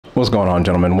What's going on,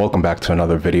 gentlemen? Welcome back to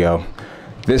another video.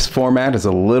 This format is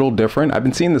a little different. I've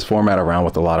been seeing this format around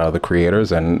with a lot of other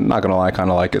creators, and not gonna lie, I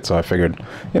kind of like it, so I figured,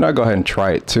 I'd go ahead and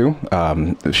try it too.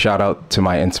 Shout out to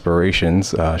my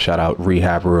inspirations. Shout out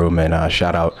Rehab Room, and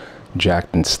shout out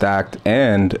Jacked and Stacked,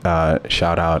 and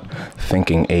shout out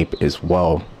Thinking Ape as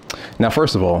well. Now,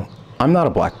 first of all, I'm not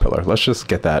a black pillar. Let's just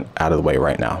get that out of the way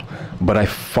right now. But I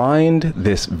find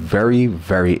this very,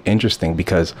 very interesting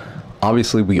because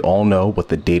obviously we all know what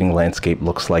the dating landscape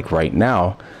looks like right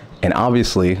now. And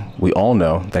obviously we all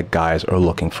know that guys are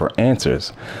looking for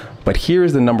answers. But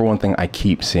here's the number one thing I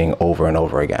keep seeing over and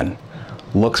over again.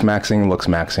 Looksmaxxing,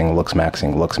 Looksmaxxing,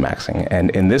 Looksmaxxing, Looksmaxxing.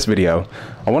 And in this video,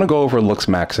 I want to go over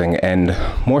Looksmaxxing, and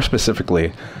more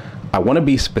specifically, I want to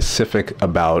be specific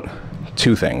about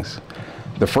two things.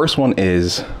 The first one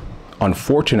is,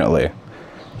 unfortunately,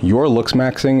 your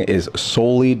Looksmaxxing is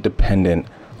solely dependent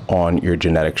on your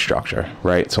genetic structure,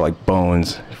 right? So like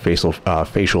bones, facial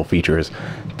features,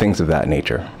 things of that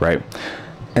nature, right?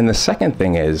 And the second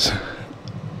thing is,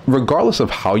 regardless of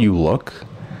how you look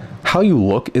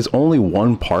is only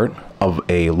one part of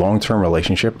a long-term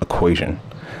relationship equation.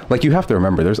 Like, you have to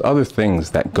remember, there's other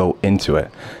things that go into it.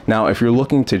 Now, if you're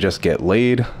looking to just get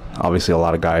laid, obviously a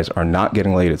lot of guys are not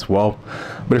getting laid as well.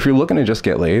 But if you're looking to just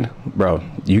get laid, bro,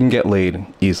 you can get laid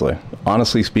easily.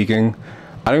 Honestly speaking,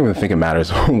 I don't even think it matters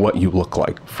what you look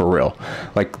like, for real.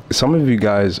 Like, some of you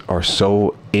guys are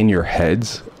so in your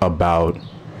heads about,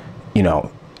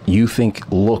 you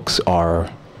think looks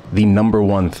are the number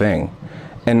one thing.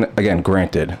 And again,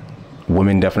 granted,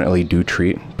 women definitely do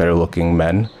treat better looking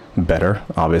men better,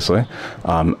 obviously.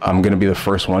 I'm going to be the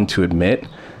first one to admit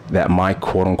that my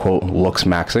quote unquote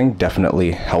Looksmaxxing definitely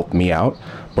helped me out.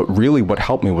 But really what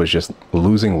helped me was just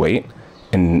losing weight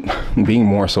and being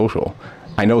more social.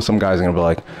 I know some guys are gonna be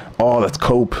like, oh, that's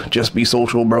cope, just be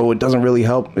social, bro. It doesn't really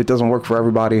help. It doesn't work for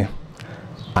everybody.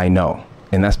 I know.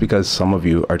 And that's because some of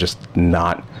you are just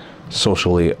not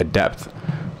socially adept.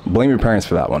 Blame your parents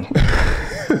for that one.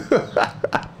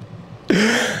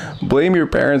 Blame your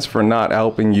parents for not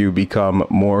helping you become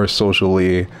more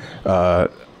socially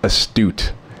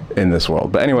astute in this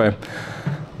world. But anyway,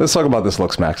 let's talk about this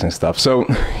Looksmaxxing stuff. So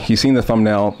you've seen the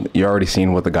thumbnail, you already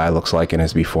seen what the guy looks like in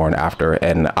his before and after.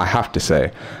 And I have to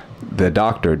say, the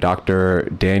Dr.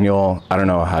 Daniel, I don't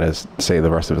know how to say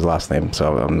the rest of his last name,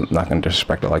 so I'm not going to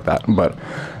disrespect it like that. But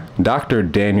Dr.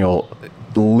 Daniel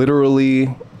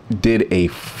literally did a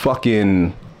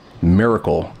fucking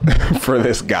miracle for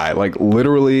this guy. Like,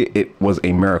 literally, it was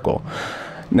a miracle.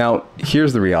 Now,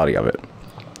 here's the reality of it.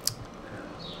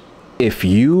 If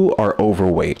you are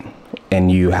overweight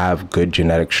and you have good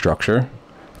genetic structure,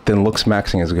 then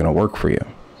Looksmaxxing is going to work for you.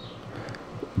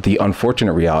 The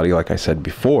unfortunate reality, like I said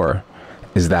before,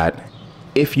 is that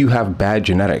if you have bad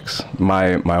genetics,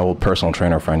 my old personal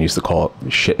trainer friend used to call it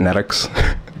shitnetics.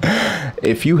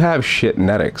 If you have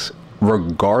shitnetics,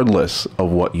 regardless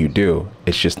of what you do,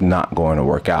 it's just not going to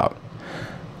work out.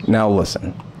 Now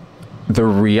listen, the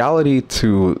reality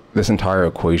to this entire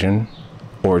equation,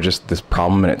 or just this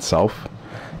problem in itself,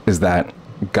 is that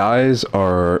guys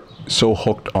are so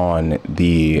hooked on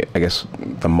the, I guess,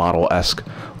 the model-esque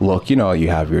look. You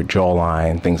have your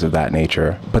jawline, things of that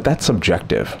nature. But that's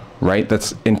subjective, right?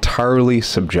 That's entirely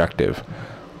subjective.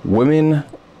 Women,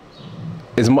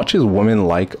 as much as women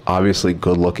like, obviously,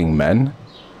 good-looking men,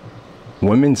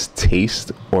 women's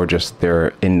taste or just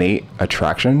their innate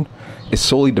attraction is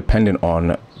solely dependent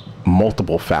on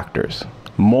multiple factors.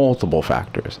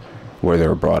 Where they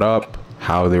were brought up,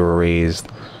 how they were raised,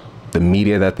 the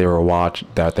media that they were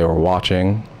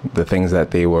watching, the things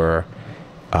that they were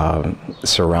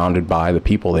surrounded by, the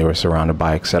people they were surrounded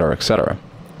by, etc., etc.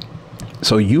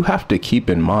 So you have to keep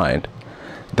in mind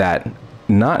that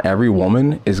not every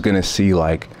woman is going to see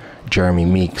like Jeremy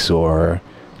Meeks or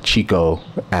Chico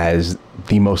as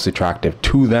the most attractive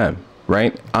to them,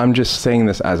 right? I'm just saying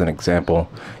this as an example.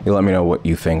 You let me know what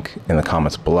you think in the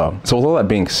comments below. So with all that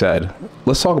being said,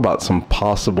 let's talk about some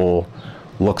possible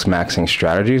Looksmaxxing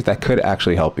strategies that could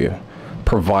actually help you,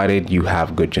 provided you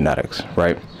have good genetics,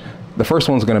 right? The first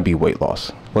one's going to be weight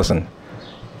loss. Listen,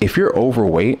 if you're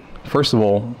overweight, first of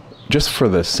all, just for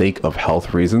the sake of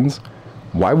health reasons,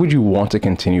 why would you want to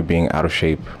continue being out of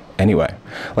shape anyway?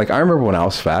 Like, I remember when I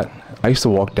was fat, I used to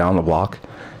walk down the block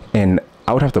and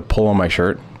I would have to pull on my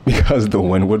shirt because the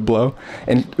wind would blow,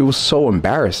 and it was so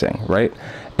embarrassing, right?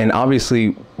 And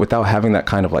obviously, without having that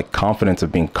kind of like confidence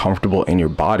of being comfortable in your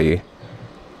body,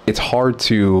 it's hard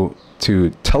to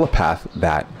telepath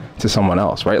that to someone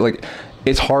else, right? Like,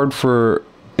 it's hard for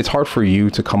you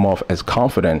to come off as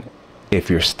confident if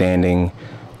you're standing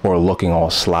or looking all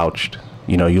slouched.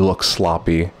 You look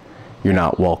sloppy, you're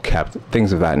not well kept,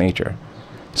 things of that nature.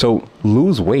 So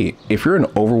lose weight. If you're an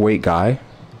overweight guy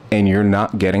and you're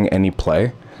not getting any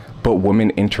play, but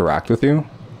women interact with you,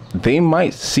 they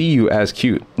might see you as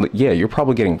cute. Like, yeah, you're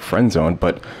probably getting friend zoned,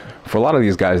 but for a lot of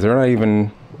these guys, they're not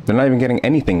even getting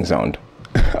anything zoned.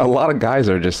 A lot of guys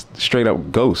are just straight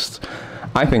up ghosts.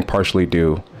 I think partially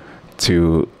due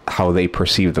to how they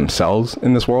perceive themselves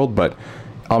in this world, but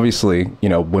obviously, you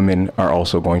know, women are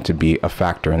also going to be a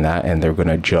factor in that, and they're going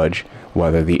to judge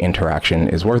whether the interaction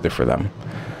is worth it for them.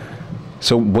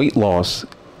 So weight loss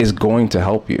is going to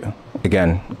help you.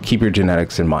 Again, keep your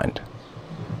genetics in mind.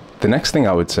 The next thing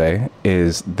I would say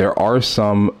is there are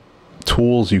some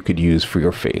tools you could use for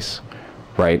your face,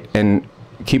 right? And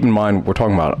keep in mind, we're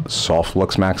talking about soft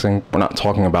Looksmaxxing. We're not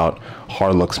talking about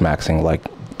hard Looksmaxxing like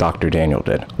Dr. Daniel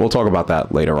did. We'll talk about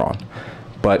that later on.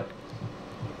 But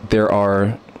there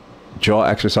are jaw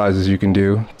exercises you can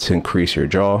do to increase your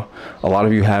jaw. A lot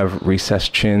of you have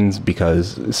recessed chins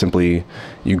because simply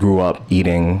you grew up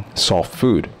eating soft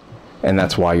food, and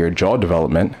that's why your jaw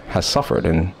development has suffered,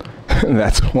 and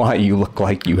that's why you look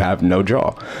like you have no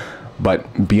jaw.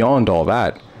 But beyond all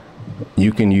that,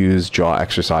 you can use jaw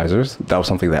exercisers. That was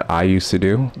something that I used to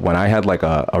do when I had like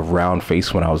a round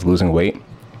face when I was losing weight.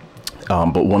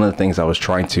 But one of the things I was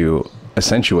trying to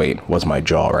accentuate was my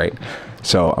jaw, right?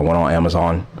 So I went on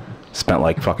Amazon, spent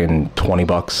like fucking 20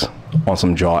 bucks on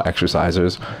some jaw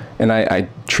exercisers, and I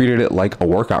treated it like a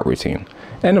workout routine.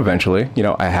 And eventually, you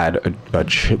know, I had a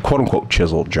quote unquote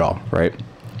chiseled jaw, right?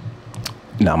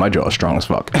 Now my jaw is strong as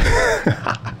fuck.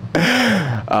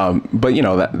 But you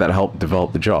know, that helped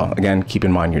develop the jaw. Again, keep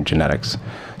in mind your genetics.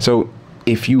 So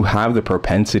if you have the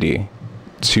propensity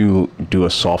to do a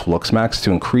soft Looksmax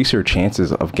to increase your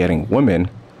chances of getting women,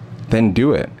 then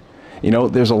do it. You know,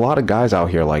 there's a lot of guys out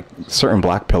here, like certain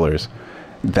black pillars,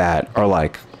 that are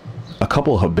like a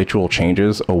couple of habitual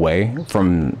changes away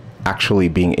from actually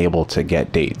being able to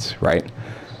get dates, right?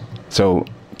 So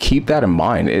keep that in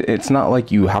mind. It's not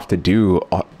like you have to do,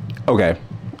 okay,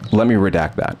 let me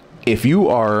redact that. If you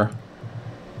are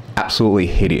absolutely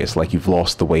hideous, like you've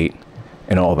lost the weight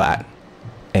and all that,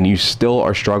 and you still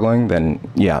are struggling, then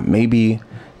yeah, maybe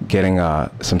getting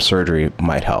some surgery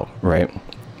might help, right?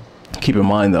 Keep in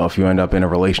mind though, if you end up in a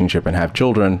relationship and have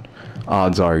children,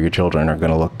 odds are your children are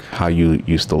going to look how you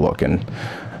used to look, and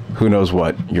who knows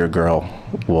what your girl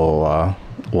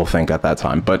will think at that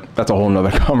time. But that's a whole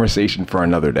nother conversation for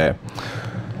another day.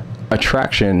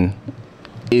 Attraction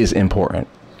is important.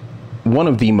 One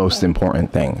of the most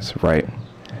important things, right?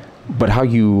 But how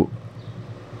you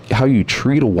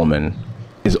treat a woman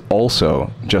is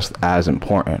also just as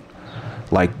important.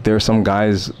 Like, there's some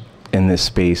guys in this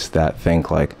space that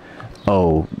think like,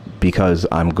 oh, because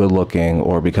I'm good looking,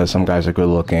 or because some guys are good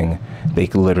looking, they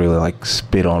can literally like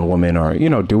spit on women, or, you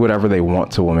know, do whatever they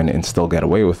want to women and still get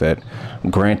away with it.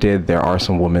 Granted, there are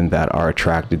some women that are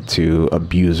attracted to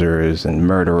abusers and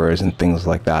murderers and things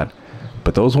like that,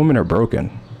 but those women are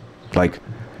broken. Like,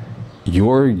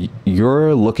 you're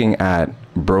looking at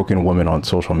broken women on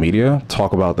social media,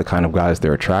 talk about the kind of guys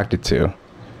they're attracted to,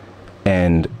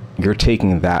 and you're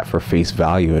taking that for face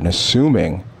value and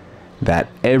assuming that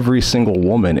every single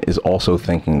woman is also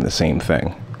thinking the same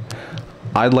thing.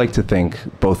 I'd like to think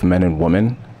both men and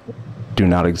women do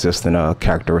not exist in a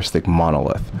characteristic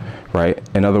monolith, right?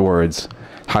 In other words,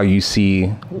 how you see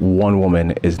one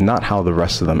woman is not how the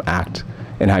rest of them act,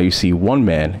 and how you see one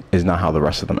man is not how the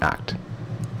rest of them act.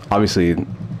 Obviously,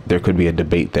 there could be a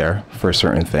debate there for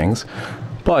certain things,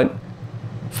 but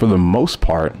for the most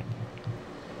part,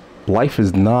 life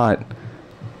is not,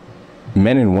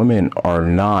 men and women are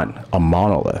not a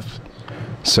monolith.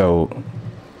 So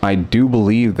I do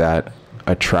believe that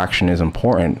attraction is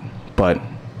important, but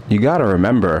you got to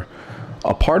remember,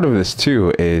 a part of this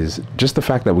too is just the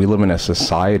fact that we live in a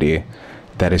society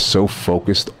that is so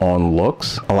focused on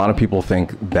looks. A lot of people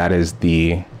think that is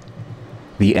the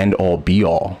end all be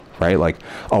all, right? Like,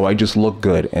 oh, I just look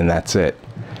good and that's it.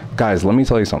 Guys, let me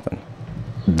tell you something.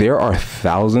 There are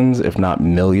thousands, if not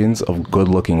millions, of good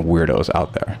looking weirdos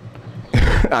out there.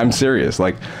 I'm serious.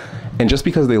 Like, and just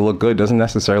because they look good doesn't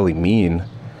necessarily mean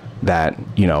that,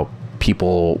 you know,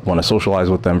 people want to socialize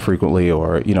with them frequently,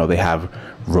 or, you know, they have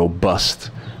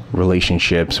robust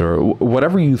relationships, or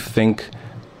whatever you think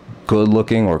good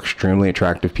looking or extremely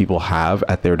attractive people have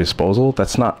at their disposal.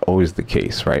 That's not always the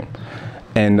case, right?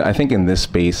 And I think in this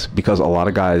space, because a lot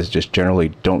of guys just generally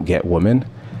don't get women,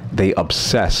 they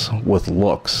obsess with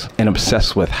looks and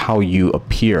obsess with how you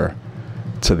appear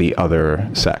to the other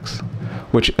sex.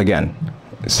 Which, again,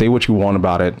 say what you want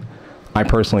about it. I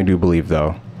personally do believe,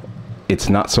 though, it's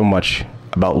not so much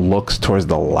about looks towards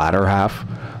the latter half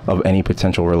of any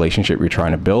potential relationship you're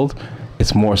trying to build.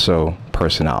 It's more so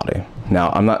personality. Now,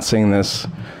 I'm not saying this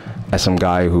as some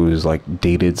guy who's like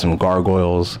dated some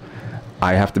gargoyles.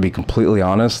 I have to be completely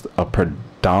honest. A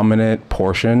predominant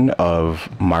portion of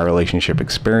my relationship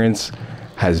experience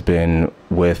has been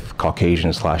with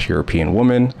Caucasian/European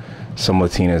women, some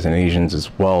Latinas and Asians as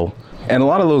well. And a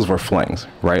lot of those were flings,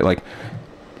 right? Like,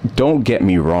 don't get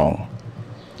me wrong.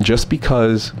 Just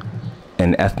because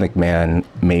an ethnic man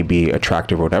may be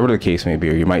attractive or whatever the case may be,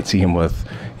 or you might see him with,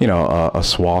 you know, a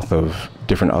swath of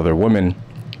different other women,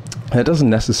 that doesn't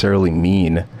necessarily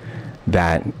mean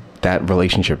that that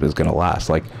relationship is going to last.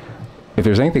 Like, if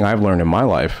there's anything I've learned in my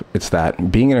life, it's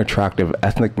that being an attractive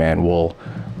ethnic man will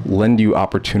lend you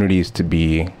opportunities to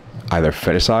be either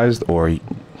fetishized or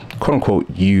quote unquote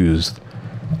used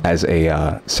as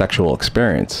a sexual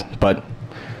experience. But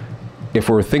if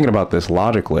we're thinking about this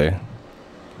logically,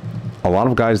 a lot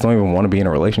of guys don't even want to be in a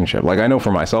relationship. Like, I know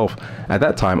for myself, at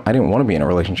that time, I didn't want to be in a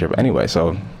relationship anyway,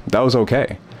 so that was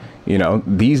okay. You know,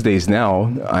 these days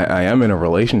now, I am in a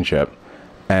relationship,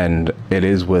 and it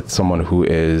is with someone who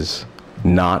is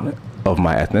not of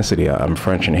my ethnicity. I'm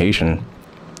French and Haitian,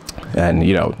 and,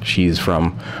 you know, she's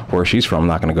from where she's from. I'm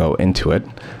not going to go into it,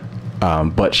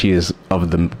 but she is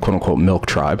of the quote-unquote milk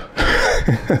tribe.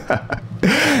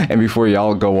 And before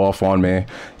y'all go off on me,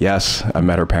 yes, I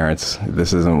met her parents.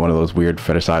 This isn't one of those weird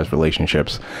fetishized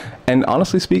relationships. And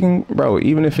honestly speaking, bro,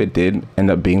 even if it did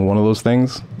end up being one of those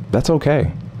things, that's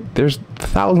okay. There's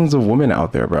thousands of women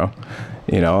out there, bro.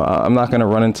 You know, I'm not going to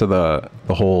run into the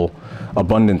whole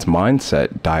abundance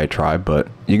mindset diatribe, but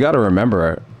you got to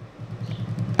remember,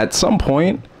 at some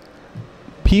point,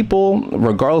 people,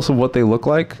 regardless of what they look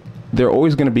like, they're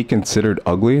always going to be considered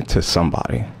ugly to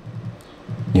somebody.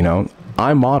 You know,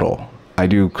 I model. I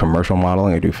do commercial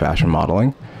modeling. I do fashion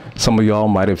modeling. Some of y'all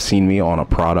might have seen me on a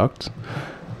product,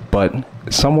 but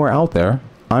somewhere out there,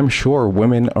 I'm sure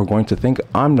women are going to think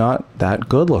I'm not that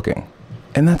good looking,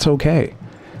 and that's okay.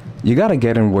 You got to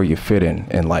get in where you fit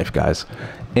in life, guys.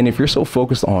 And if you're so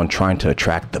focused on trying to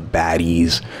attract the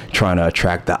baddies, trying to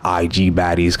attract the IG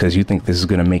baddies because you think this is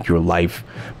going to make your life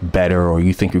better, or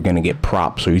you think you're going to get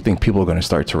props, or you think people are going to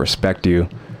start to respect you,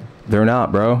 they're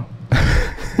not, bro.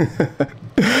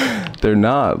 They're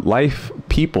not. Life,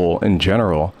 people in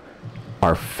general,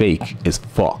 are fake as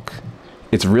fuck.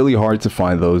 It's really hard to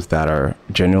find those that are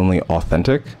genuinely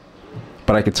authentic.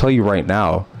 But I could tell you right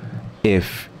now,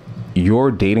 if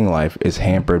your dating life is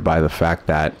hampered by the fact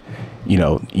that, you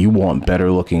know, you want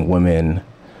better looking women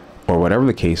or whatever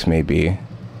the case may be,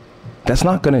 that's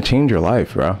not going to change your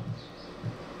life, bro.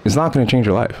 It's not going to change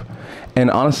your life. And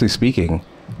honestly speaking,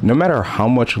 no matter how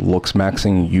much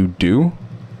Looksmaxxing you do,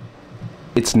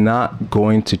 it's not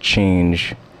going to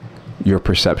change your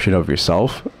perception of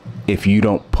yourself if you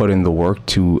don't put in the work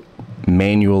to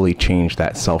manually change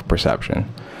that self-perception.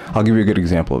 I'll give you a good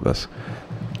example of this.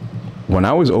 When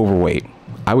I was overweight,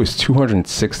 I was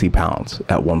 260 pounds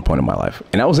at one point in my life.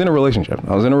 And I was in a relationship.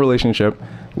 I was in a relationship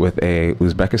with a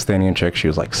Uzbekistani chick. She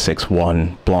was like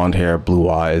 6'1", blonde hair, blue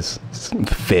eyes,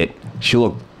 fit. She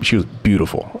was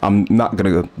beautiful. I'm not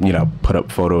gonna, you know, put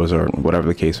up photos or whatever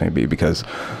the case may be because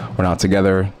we're not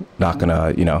together. Not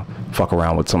gonna, you know, fuck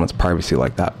around with someone's privacy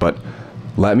like that. But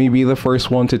let me be the first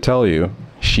one to tell you,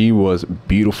 she was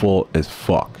beautiful as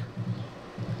fuck.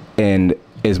 And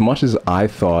as much as I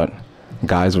thought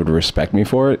guys would respect me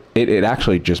for it, it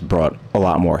actually just brought a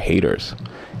lot more haters,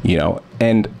 you know.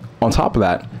 And on top of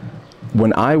that,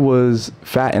 when I was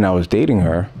fat and I was dating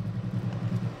her,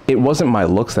 it wasn't my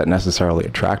looks that necessarily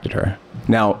attracted her.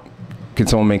 Now, could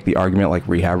someone make the argument like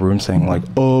Rehab Room saying like,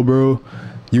 oh bro,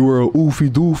 you were a oofy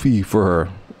doofy for her?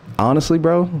 Honestly,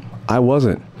 bro, I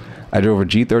wasn't. I drove a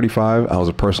G35. I was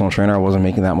a personal trainer. I wasn't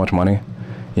making that much money.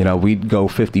 You know, we'd go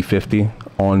 50-50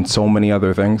 on so many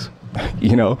other things,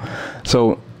 you know?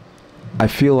 So I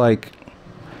feel like,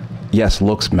 yes,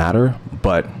 looks matter,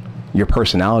 but your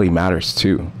personality matters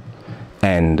too.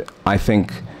 And I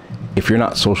think if you're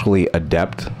not socially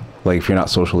adept, like if you're not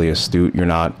socially astute, you're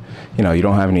not, you know, you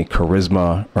don't have any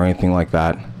charisma or anything like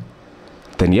that,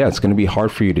 then yeah, it's going to be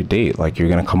hard for you to date. Like, you're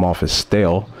going to come off as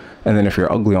stale. And then if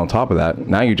you're ugly on top of that,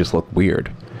 now you just look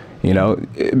weird. You know,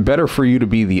 better for you to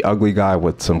be the ugly guy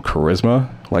with some charisma,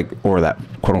 like, or that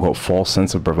quote unquote false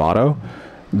sense of bravado,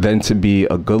 than to be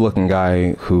a good looking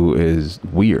guy who is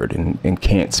weird and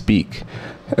can't speak.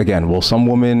 Again, will some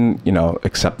women, you know,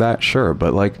 accept that? Sure.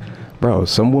 But like, bro,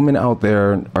 some women out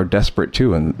there are desperate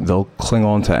too, and they'll cling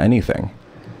on to anything,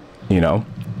 you know?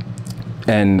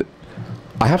 And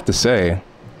I have to say,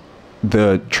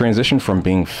 the transition from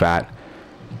being fat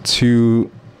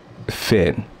to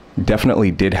fit definitely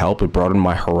did help. It broadened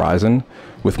my horizon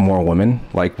with more women.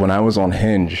 Like when I was on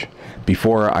Hinge,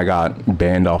 before I got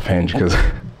banned off Hinge, because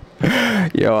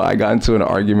yo, I got into an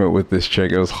argument with this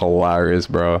chick. It was hilarious,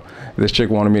 bro. This chick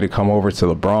wanted me to come over to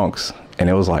the Bronx, and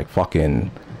it was like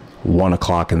fucking 1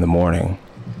 o'clock in the morning.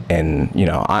 And you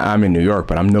know, I'm in New York,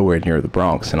 but I'm nowhere near the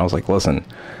Bronx. And I was like, listen,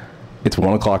 it's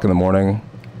 1 o'clock in the morning.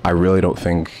 I really don't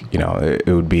think, you know,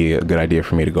 it would be a good idea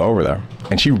for me to go over there.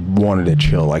 And she wanted to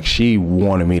chill. Like, she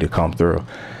wanted me to come through.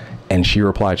 And she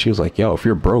replied, she was like, yo, if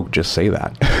you're broke, just say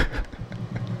that.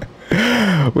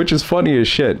 Which is funny as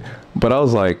shit. But I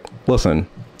was like, listen,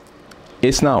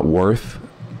 it's not worth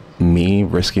me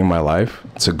risking my life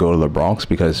to go to the Bronx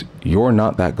because you're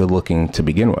not that good looking to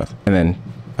begin with. And then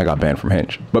I got banned from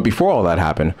Hinge. But before all that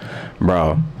happened,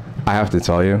 bro, I have to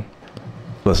tell you,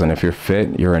 listen, if you're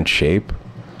fit, you're in shape,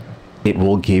 it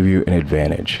will give you an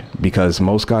advantage because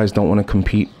most guys don't want to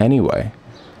compete anyway.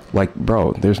 Like,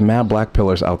 bro, there's mad black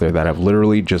pillars out there that have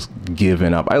literally just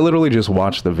given up. I literally just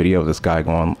watched the video of this guy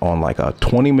going on like a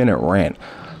 20-minute rant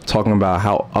talking about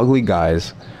how ugly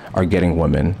guys are getting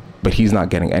women, but he's not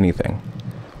getting anything.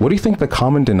 What do you think the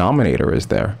common denominator is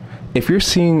there? If you're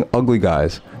seeing ugly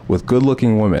guys with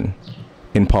good-looking women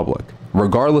in public,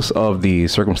 regardless of the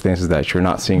circumstances that you're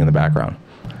not seeing in the background,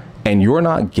 and you're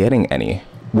not getting any,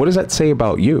 what does that say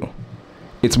about you?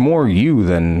 It's more you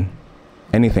than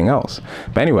anything else.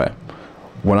 But anyway,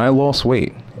 when I lost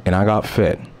weight and I got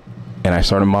fit and I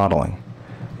started modeling,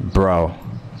 bro,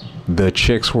 the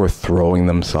chicks were throwing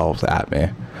themselves at me.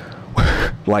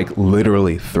 Like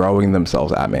literally throwing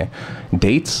themselves at me.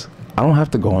 Dates, I don't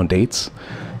have to go on dates.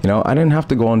 You know, I didn't have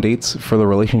to go on dates for the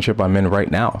relationship I'm in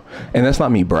right now. And that's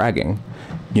not me bragging,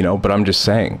 you know, but I'm just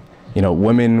saying, you know,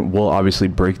 women will obviously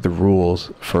break the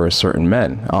rules for certain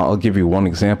men. I'll give you one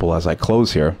example as I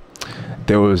close here.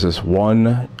 There was this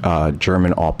one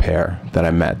German au pair that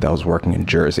I met that was working in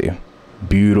Jersey.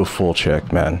 Beautiful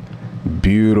chick, man.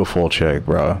 Beautiful chick,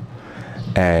 bro.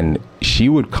 And she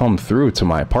would come through to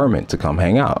my apartment to come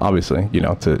hang out, obviously, you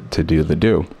know, to do the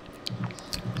do.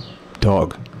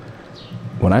 Dog,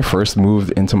 when I first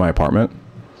moved into my apartment,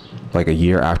 like a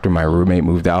year after my roommate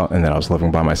moved out and then I was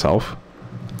living by myself,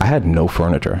 I had no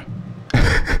furniture.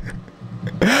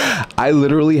 I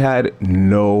literally had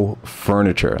no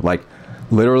furniture. Like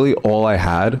literally all I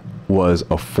had was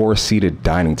a 4-seated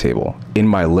dining table in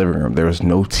my living room. There was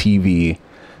no TV,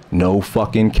 no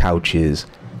fucking couches,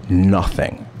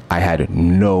 nothing. I had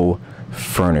no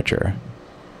furniture.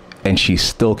 And she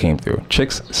still came through.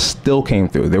 Chicks still came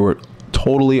through. They were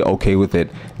totally okay with it.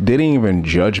 Didn't even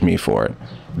judge me for it.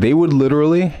 They would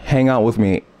literally hang out with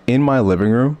me in my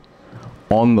living room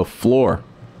on the floor,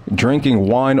 drinking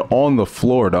wine on the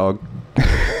floor, dog.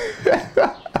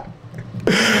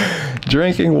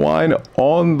 Drinking wine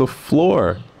on the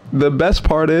floor. The best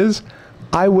part is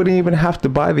I wouldn't even have to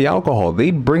buy the alcohol.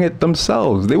 They'd bring it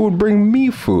themselves. They would bring me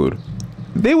food.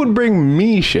 They would bring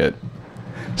me shit.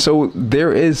 So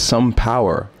there is some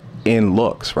power in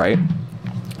looks, right?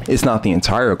 It's not the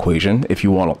entire equation if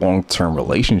you want a long-term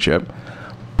relationship,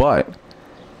 but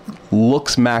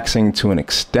Looksmaxxing to an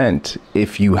extent,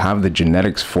 if you have the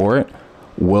genetics for it,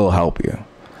 will help you.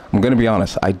 I'm going to be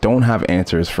honest, I don't have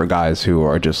answers for guys who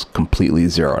are just completely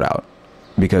zeroed out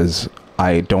because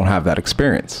I don't have that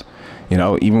experience. You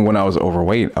know, even when I was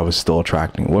overweight, I was still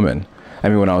attracting women. I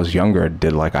mean, when I was younger,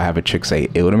 did like I have a chick say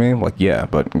ew to me? Like, yeah,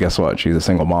 but guess what? She's a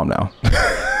single mom now.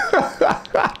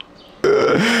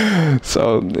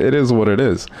 So it is what it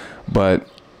is. But,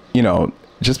 you know,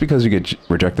 just because you get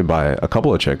rejected by a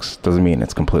couple of chicks doesn't mean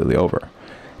it's completely over.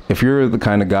 If you're the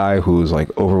kind of guy who's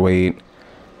like overweight,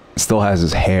 still has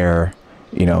his hair,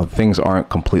 you know, things aren't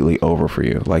completely over for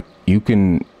you. Like you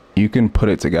can put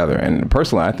it together. And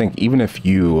personally, I think even if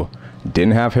you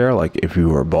didn't have hair, like if you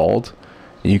were bald,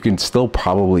 you can still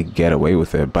probably get away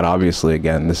with it. But obviously,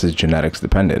 again, this is genetics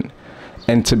dependent.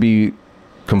 And to be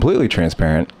completely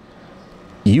transparent,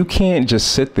 you can't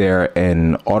just sit there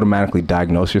and automatically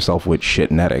diagnose yourself with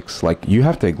shitnetics. Like you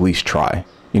have to at least try.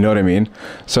 You know what I mean?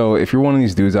 So if you're one of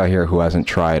these dudes out here who hasn't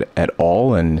tried at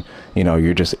all and, you know,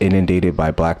 you're just inundated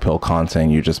by black pill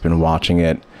content, you've just been watching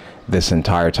it this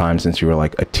entire time since you were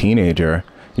like a teenager,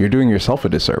 you're doing yourself a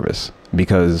disservice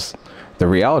because the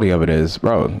reality of it is,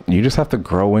 bro, you just have to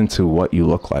grow into what you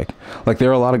look like. Like there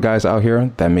are a lot of guys out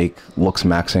here that make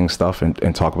Looksmaxxing stuff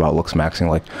and talk about Looksmaxxing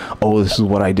like, oh, this is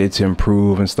what I did to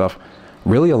improve and stuff.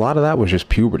 Really, a lot of that was just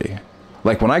puberty.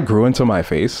 Like when I grew into my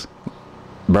face,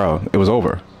 bro, it was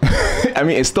over. I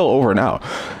mean, it's still over now.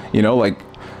 You know, like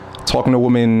talking to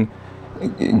women,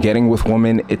 getting with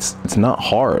women, it's not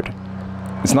hard.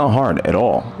 It's not hard at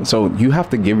all. So you have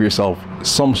to give yourself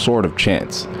some sort of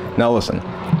chance. Now listen,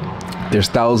 There's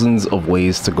thousands of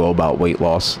ways to go about weight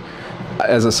loss.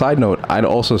 As a side note, I'd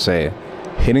also say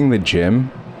hitting the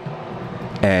gym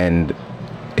and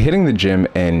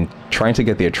trying to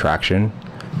get the attraction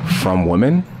from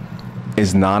women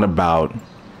is not about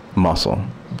muscle.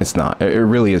 It's not. It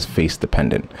really is face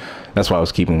dependent. That's why I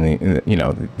was keeping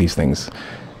these things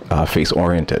face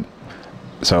oriented.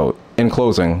 So in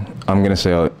closing, I'm gonna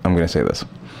say this: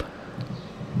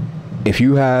 if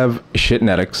you have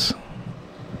shitnetics,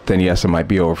 then yes, it might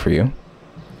be over for you,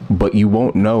 but you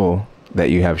won't know that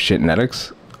you have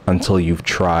shitnetics until you've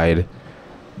tried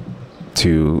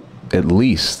to at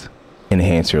least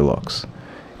enhance your looks,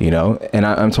 and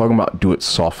I'm talking about do it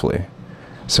softly.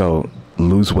 So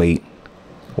lose weight,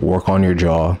 work on your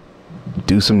jaw,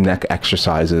 do some neck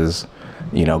exercises,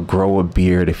 grow a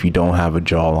beard if you don't have a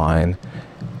jawline,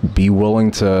 be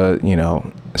willing to,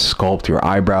 sculpt your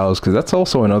eyebrows, because that's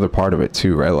also another part of it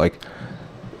too, right? Like,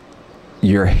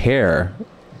 your hair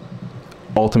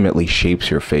ultimately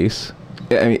shapes your face.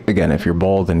 I mean, again, if you're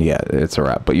bald, then yeah, it's a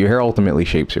wrap, but your hair ultimately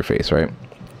shapes your face, right?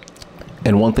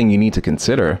 And one thing you need to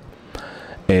consider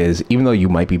is, even though you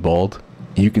might be bald,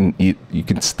 you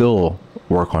can still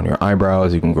work on your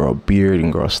eyebrows, you can grow a beard, you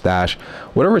can grow a stash,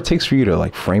 whatever it takes for you to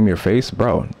like frame your face,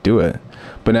 bro, do it.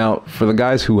 But now for the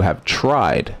guys who have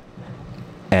tried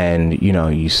and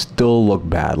you still look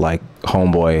bad, like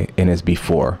homeboy in his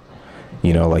before,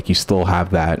 like you still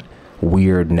have that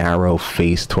weird narrow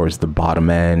face towards the bottom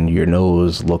end, your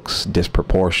nose looks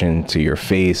disproportionate to your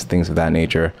face, things of that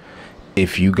nature.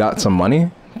 If you got some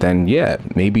money, then yeah,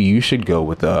 maybe you should go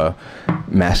with a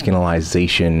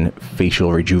masculinization,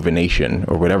 facial rejuvenation,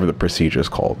 or whatever the procedure is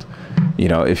called.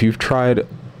 If you've tried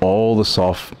all the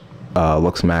soft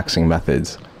Looksmaxxing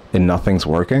methods and nothing's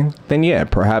working, then yeah,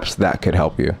 perhaps that could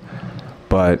help you.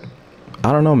 But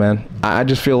I don't know, man. I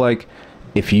just feel like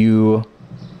if you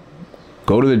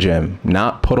go to the gym,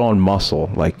 not put on muscle,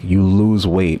 like you lose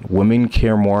weight, women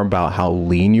care more about how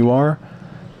lean you are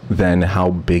than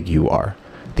how big you are.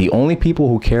 The only people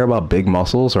who care about big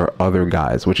muscles are other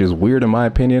guys, which is weird in my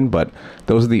opinion, but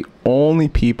those are the only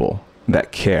people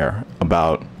that care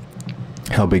about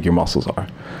how big your muscles are.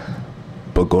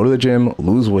 But go to the gym,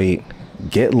 lose weight,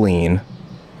 get lean,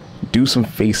 do some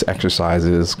face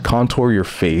exercises, contour your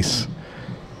face,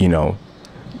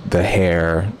 the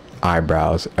hair,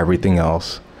 eyebrows, everything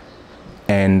else,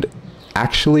 and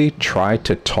actually try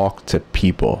to talk to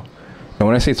people. And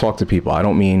when I say talk to people, I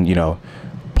don't mean,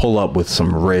 pull up with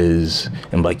some riz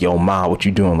and be like, yo, ma, what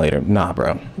you doing later? Nah,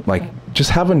 bro. Like,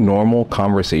 just have a normal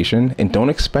conversation and don't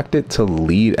expect it to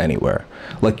lead anywhere.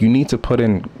 Like, you need to put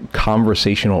in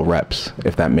conversational reps,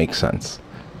 if that makes sense.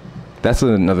 That's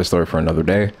another story for another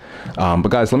day. But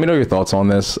guys, let me know your thoughts on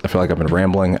this. I feel like I've been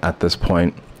rambling at this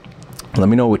point. Let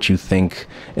me know what you think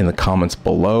in the comments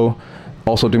below.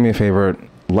 Also, do me a favor,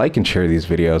 like and share these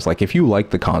videos. Like, if you like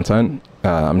the content,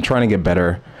 I'm trying to get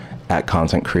better at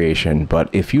content creation, but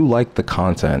if you like the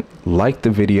content, like the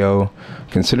video,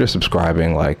 consider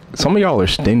subscribing. Like, some of y'all are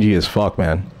stingy as fuck,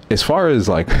 man. As far as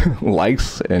like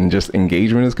likes and just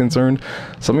engagement is concerned,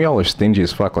 some of y'all are stingy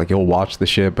as fuck. Like, you'll watch the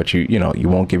shit, but you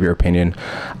won't give your opinion.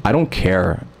 I don't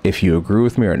care if you agree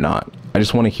with me or not. I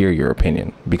just want to hear your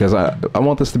opinion, because I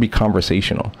want this to be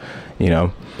conversational.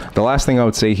 The last thing I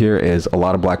would say here is, a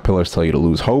lot of black pillars tell you to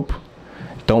lose hope.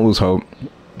 Don't lose hope.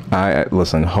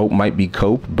 Listen, hope might be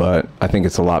cope, but I think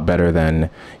it's a lot better than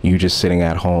you just sitting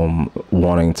at home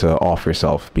wanting to off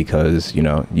yourself because,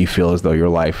 you feel as though your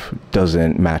life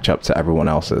doesn't match up to everyone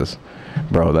else's.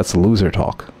 Bro, that's loser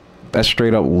talk. That's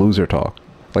straight up loser talk.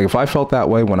 Like, if I felt that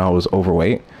way when I was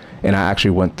overweight and I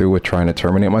actually went through with trying to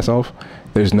terminate myself,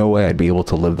 there's no way I'd be able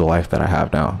to live the life that I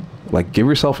have now. Like, give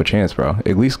yourself a chance, bro.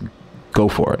 At least go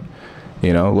for it.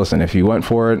 Listen, if you went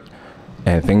for it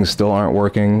and things still aren't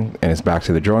working and it's back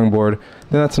to the drawing board,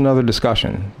 then that's another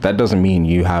discussion. That doesn't mean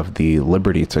you have the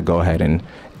liberty to go ahead and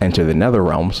enter the nether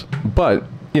realms, but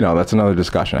that's another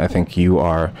discussion. I think you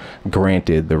are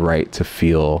granted the right to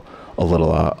feel a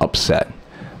little upset.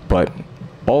 But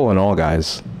all in all,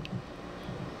 guys,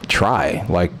 try.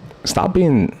 Like, stop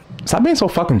being so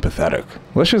fucking pathetic.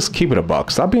 Let's just keep it a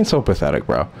buck. Stop being so pathetic,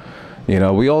 bro.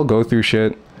 We all go through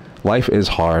shit. Life is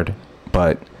hard,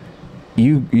 but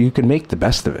you can make the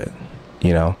best of it.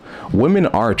 Women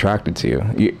are attracted to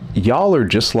you. Y'all are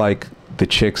just like the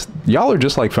chicks. Y'all are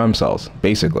just like femcells,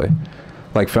 basically.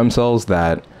 Like femcells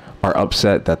that are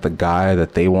upset that the guy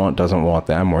that they want doesn't want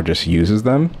them or just uses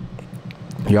them.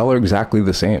 Y'all are exactly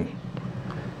the same.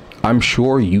 I'm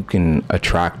sure you can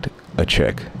attract a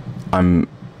chick. I'm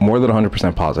more than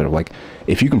 100% positive. Like,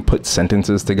 if you can put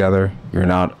sentences together, you're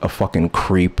not a fucking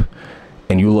creep,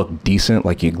 and you look decent,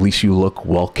 like at least you look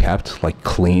well kept, like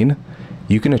clean,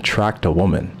 You can attract a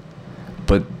woman,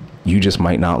 but you just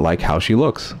might not like how she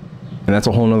looks. And that's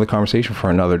a whole nother conversation for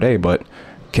another day. But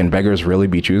can beggars really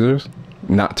be choosers?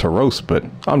 Not to roast, but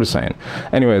I'm just saying.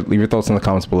 Anyway, leave your thoughts in the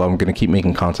comments below. I'm going to keep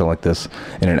making content like this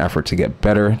in an effort to get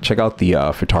better. Check out the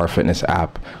Fatara Fitness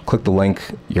app. Click the link.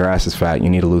 Your ass is fat. You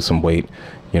need to lose some weight.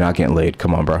 You're not getting laid.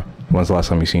 Come on, bro. When's the last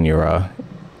time you seen your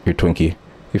Twinkie?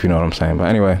 If you know what I'm saying. But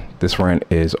anyway, this rant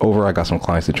is over. I got some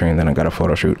clients to train, then I got a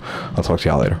photo shoot. I'll talk to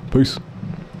y'all later. Peace.